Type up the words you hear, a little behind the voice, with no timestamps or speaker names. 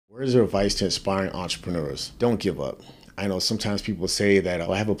Where's your advice to inspiring entrepreneurs? Don't give up. I know sometimes people say that,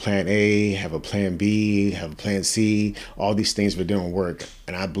 oh, I have a plan A, have a plan B, have a plan C. All these things for doing work.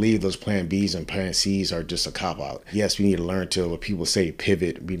 And I believe those plan Bs and plan Cs are just a cop out. Yes, we need to learn to, what people say,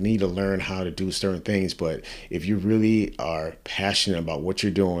 pivot. We need to learn how to do certain things. But if you really are passionate about what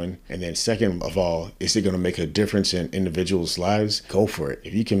you're doing, and then second of all, is it going to make a difference in individuals' lives? Go for it.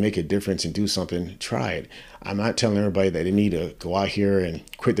 If you can make a difference and do something, try it. I'm not telling everybody that they need to go out here and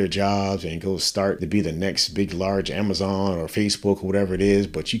quit their jobs and go start to be the next big, large Amazon or Facebook or whatever it is,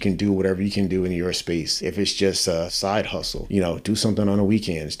 but you can do whatever you can do in your space. If it's just a side hustle, do something on the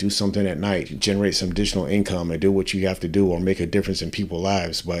weekends, do something at night, generate some additional income and do what you have to do or make a difference in people's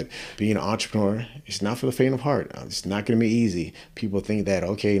lives. But being an entrepreneur, it's not for the faint of heart. It's not going to be easy. People think that,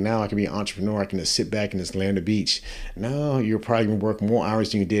 okay, now I can be an entrepreneur. I can just sit back and just lay on the beach. No, you're probably going to work more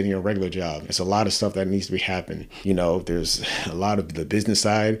hours than you did in your regular job. It's a lot of stuff that needs to be happen. There's a lot of the business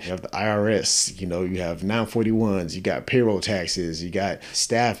side. You have the IRS, you have 941s, you got payroll taxes, you got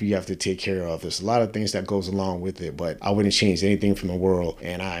staff you have to take care of. There's a lot of things that goes along with it, but I wouldn't change anything from the world.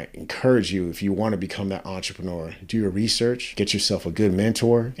 And I encourage you, if you want to become that entrepreneur, do your research, get yourself a good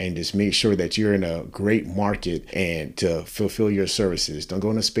mentor, and just make sure that you're in a great market and to fulfill your services. Don't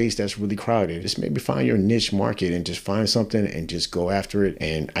go in a space that's really crowded. Just maybe find your niche market and just find something and just go after it.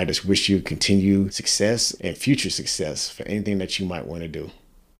 And I just wish you continued success and future success for anything that you might want to do.